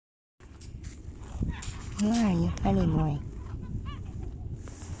Where are you, honey boy?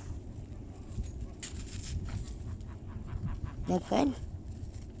 That good?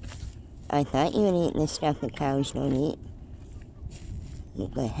 I thought you would eat the stuff that cows don't eat.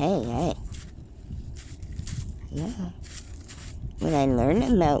 But hey. Yeah. When I learned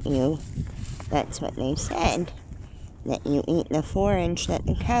about you, that's what they said. That you eat the forage that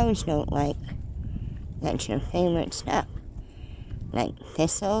the cows don't like. That's your favorite stuff. Like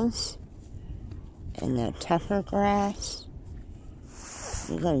thistles and the tougher grass.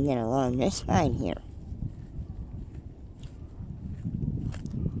 You're gonna get along just fine here.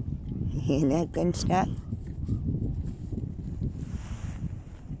 Isn't that good stuff?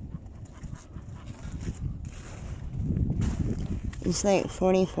 It's like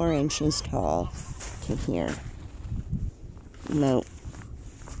 44 inches tall to here. About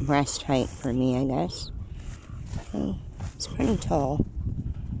breast height for me, I guess. So it's pretty tall.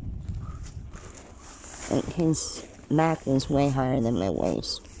 Like his back is way higher than my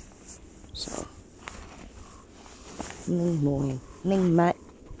waist. So, big boy, big butt,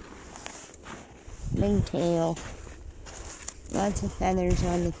 big tail, lots of feathers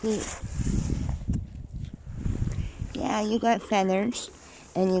on the feet. Yeah, you got feathers,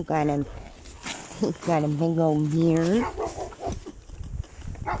 and you got a big old beard.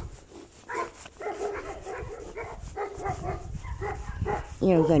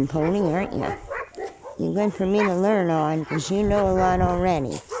 You're a good pony, aren't you? You're good for me to learn on, because you know a lot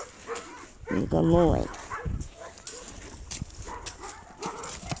already. You're a good boy.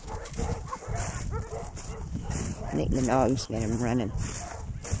 I think the dogs get him running.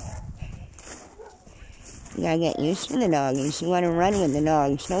 You gotta get used to the doggies. You want to run with the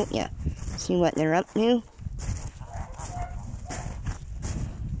dogs, don't you? See what they're up to?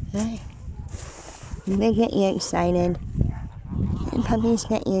 Hey. They get you excited. And puppies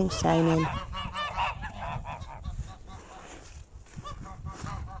get you excited.